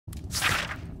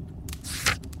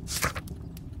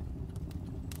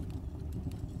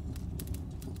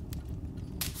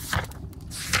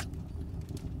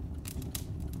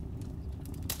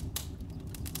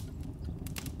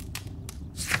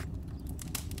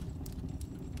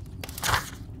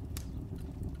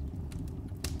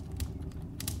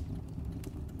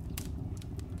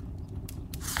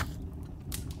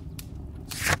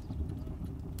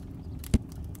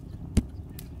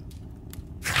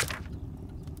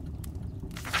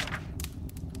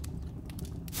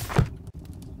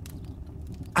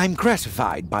I'm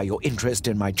gratified by your interest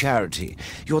in my charity.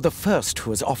 You're the first who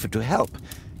has offered to help.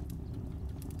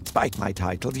 Despite my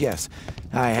title, yes,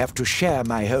 I have to share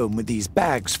my home with these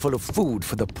bags full of food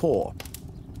for the poor.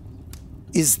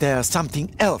 Is there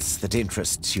something else that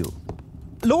interests you?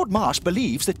 Lord Marsh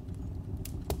believes that...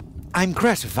 I'm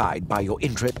gratified by your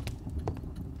interest.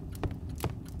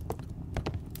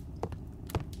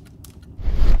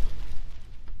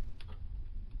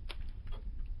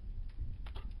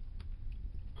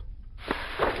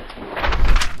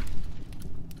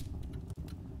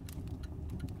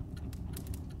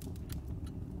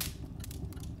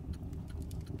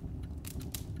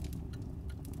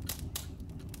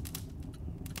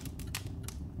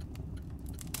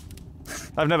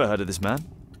 I've never heard of this man.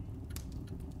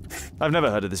 I've never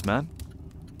heard of this man.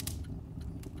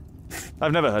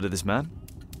 I've never heard of this man.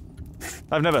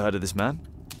 I've never heard of this man.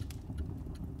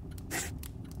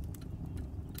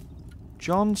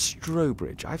 John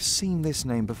Strobridge. I've seen this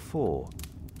name before.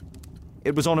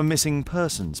 It was on a missing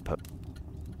persons post.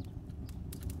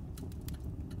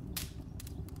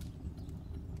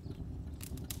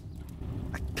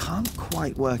 I can't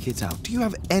quite work it out. Do you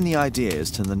have any idea as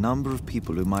to the number of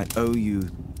people who might owe you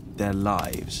their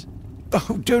lives?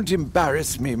 Oh, don't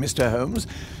embarrass me, Mr. Holmes.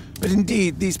 But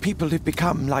indeed, these people have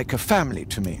become like a family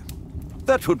to me.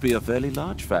 That would be a fairly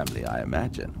large family, I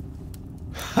imagine.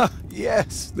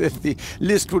 Yes, the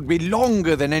list would be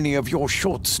longer than any of your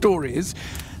short stories.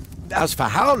 As for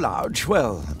how large,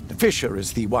 well, Fisher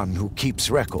is the one who keeps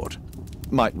record.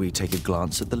 Might we take a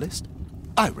glance at the list?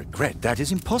 I regret that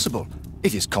is impossible.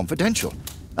 It is confidential.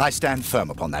 I stand firm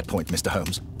upon that point, Mr.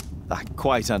 Holmes. I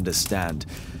quite understand.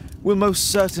 We'll most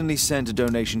certainly send a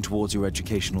donation towards your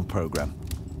educational program.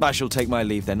 I shall take my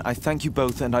leave then. I thank you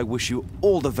both and I wish you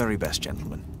all the very best,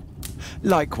 gentlemen.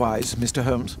 Likewise, Mr.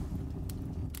 Holmes.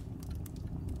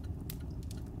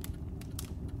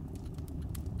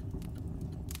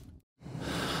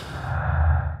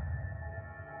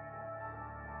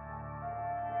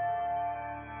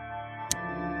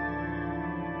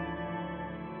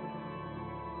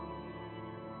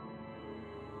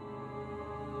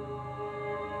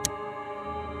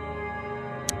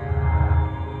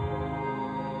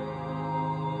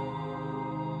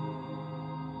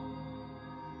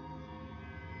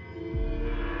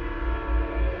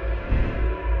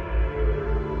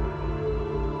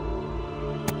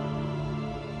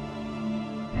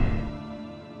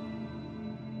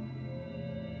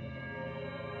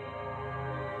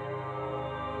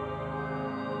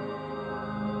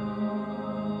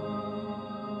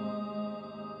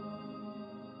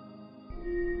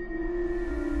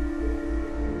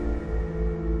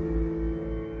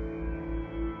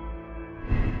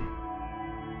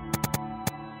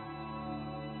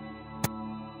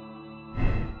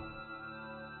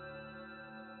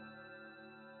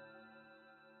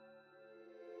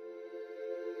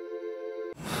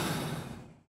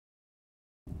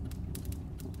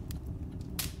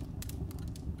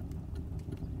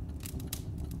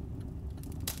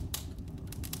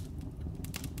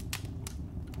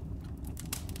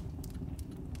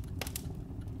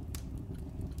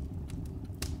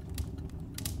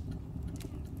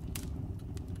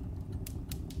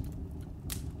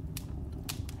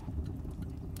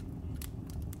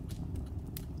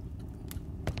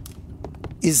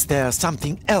 Is there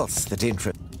something else that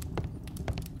interests...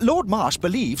 Lord Marsh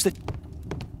believes that...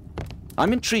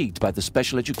 I'm intrigued by the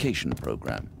special education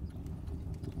program.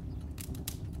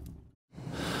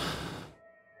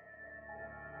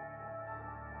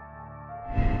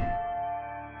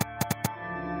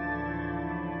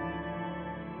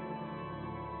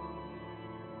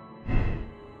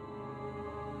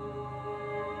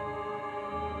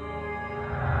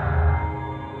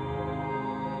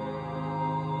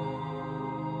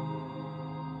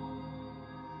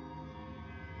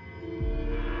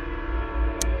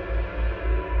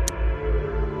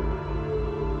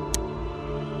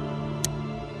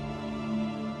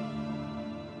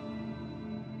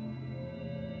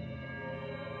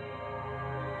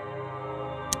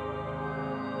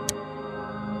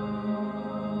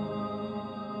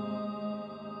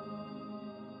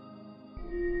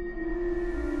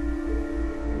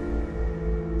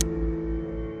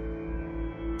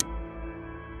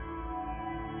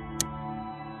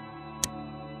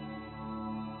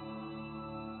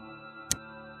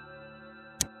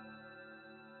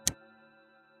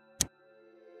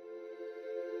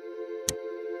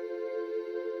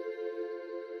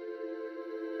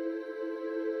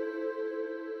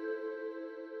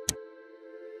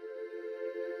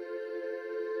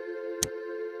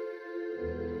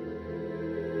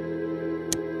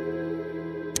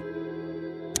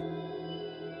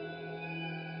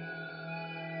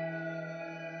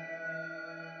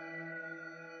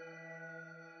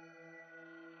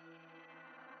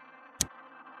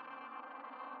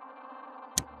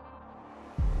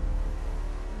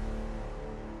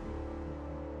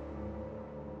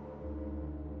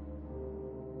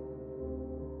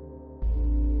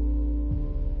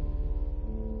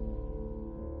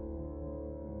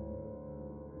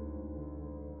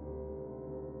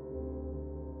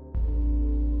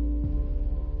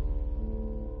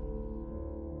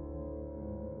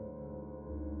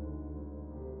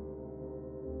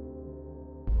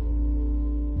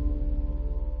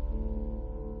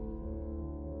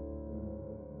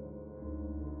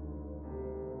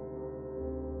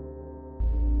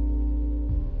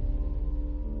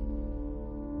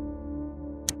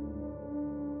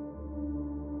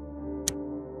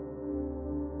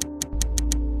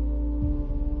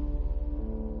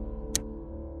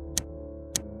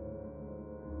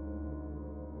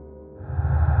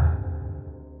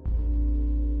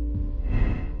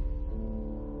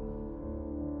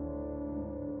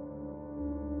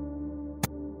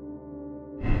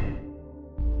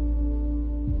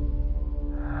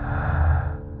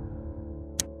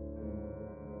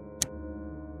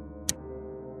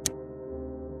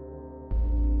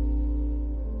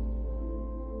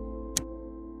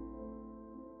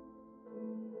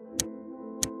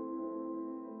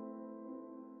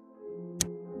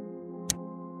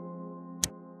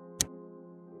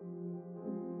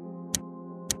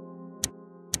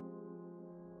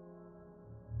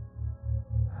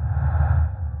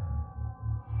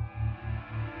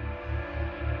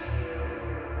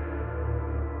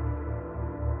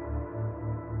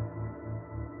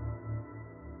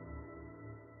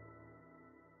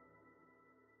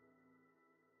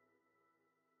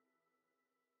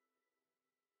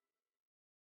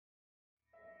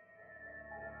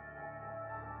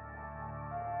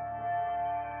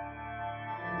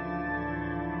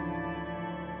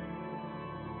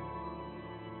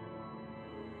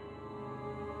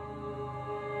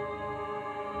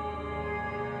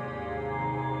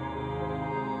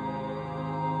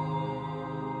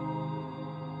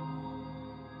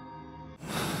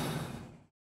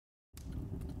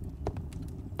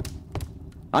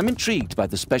 I'm intrigued by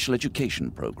the special education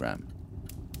program.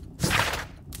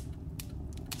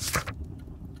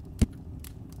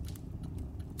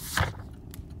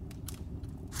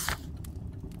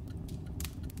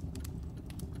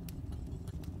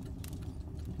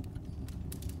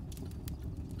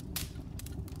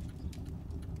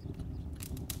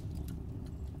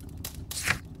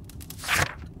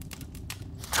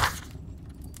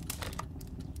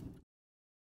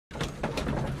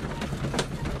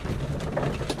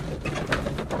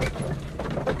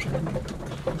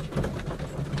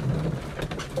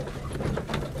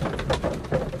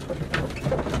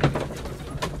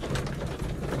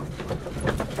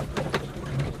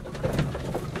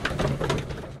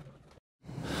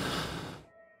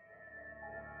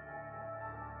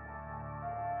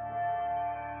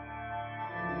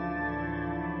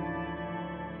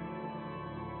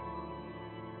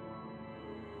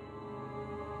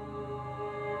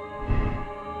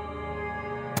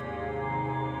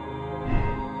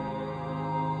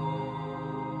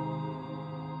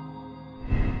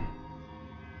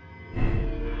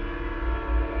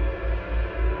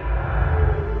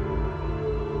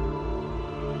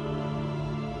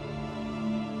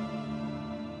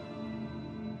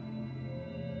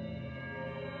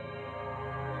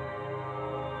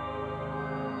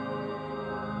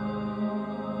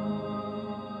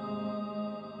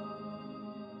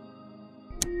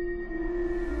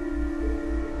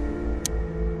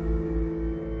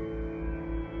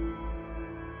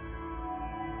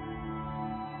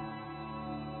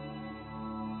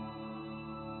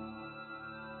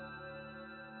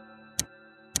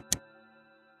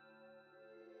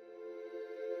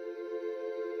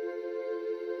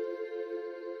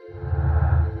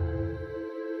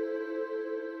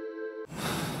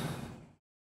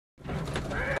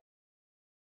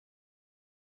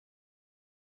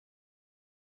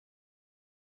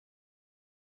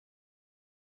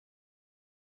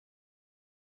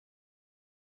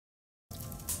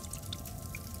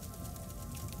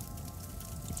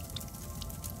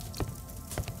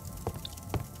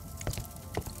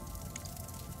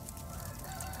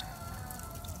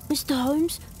 Mr.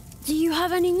 Holmes, do you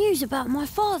have any news about my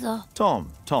father?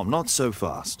 Tom, not so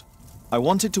fast. I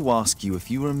wanted to ask you if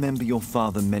you remember your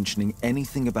father mentioning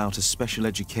anything about a special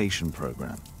education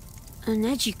program. An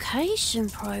education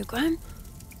program?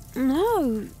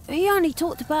 No, he only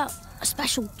talked about a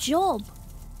special job.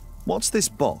 What's this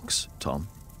box, Tom?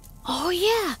 Oh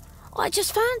yeah, I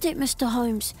just found it, Mr.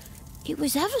 Holmes. It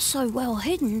was ever so well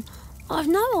hidden. I've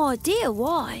no idea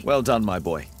why. Well done, my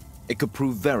boy. It could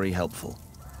prove very helpful.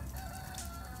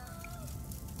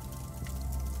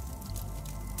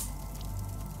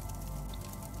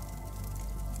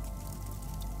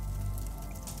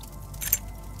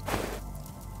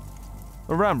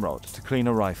 A ramrod to clean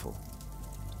a rifle.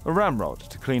 A ramrod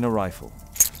to clean a rifle.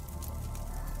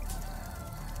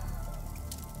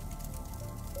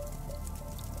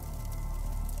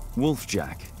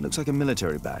 Wolfjack. Looks like a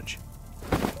military badge.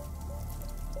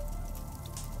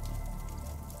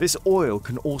 This oil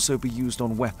can also be used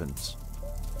on weapons.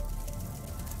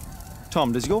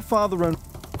 Tom, does your father own...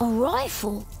 A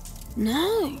rifle?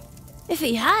 No. If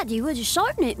he had, he would have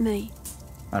shown it me.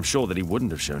 I'm sure that he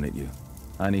wouldn't have shown it you.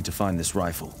 I need to find this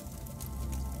rifle.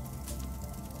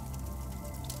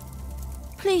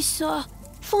 Please, sir,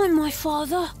 find my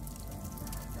father.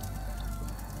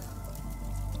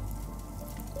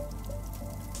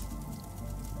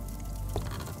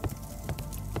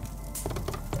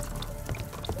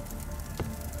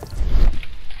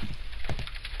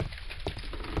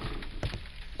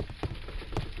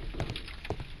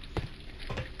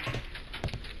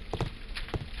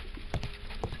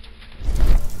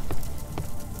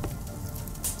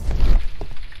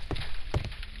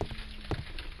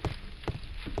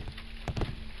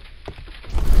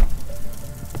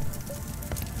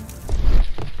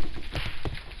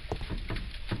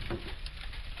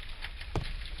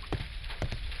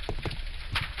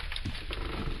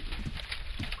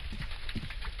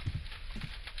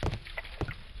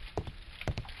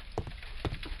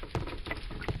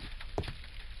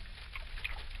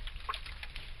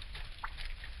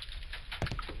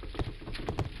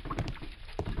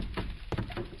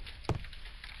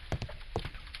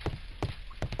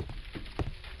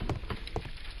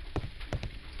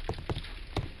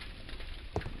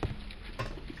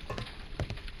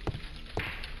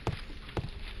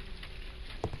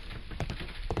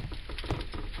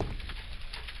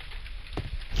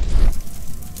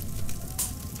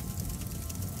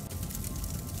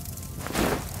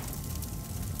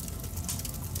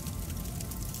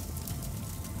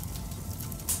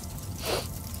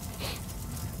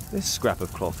 This scrap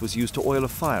of cloth was used to oil a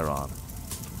firearm.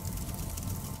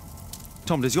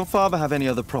 Tom, does your father have any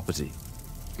other property?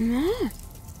 No.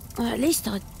 Well, at least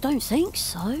I don't think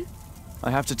so.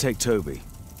 I have to take Toby.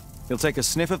 He'll take a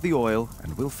sniff of the oil,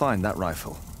 and we'll find that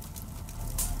rifle.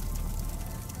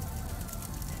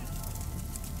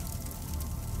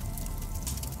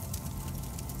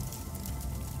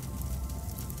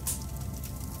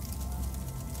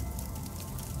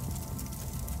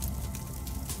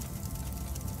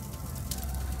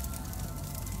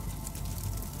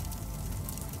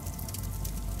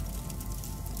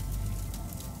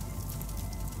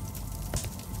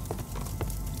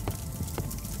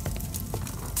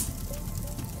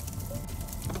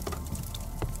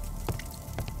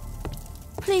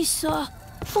 Please, sir,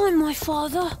 find my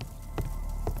father.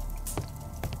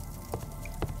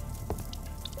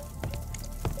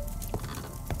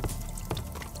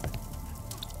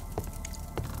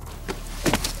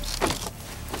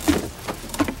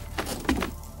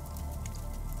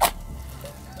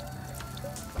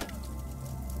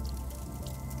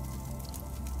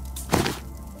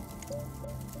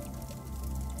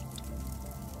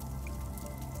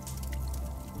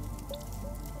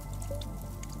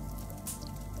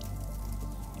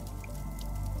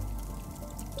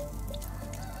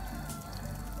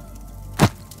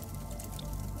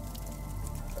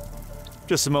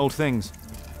 Just some old things.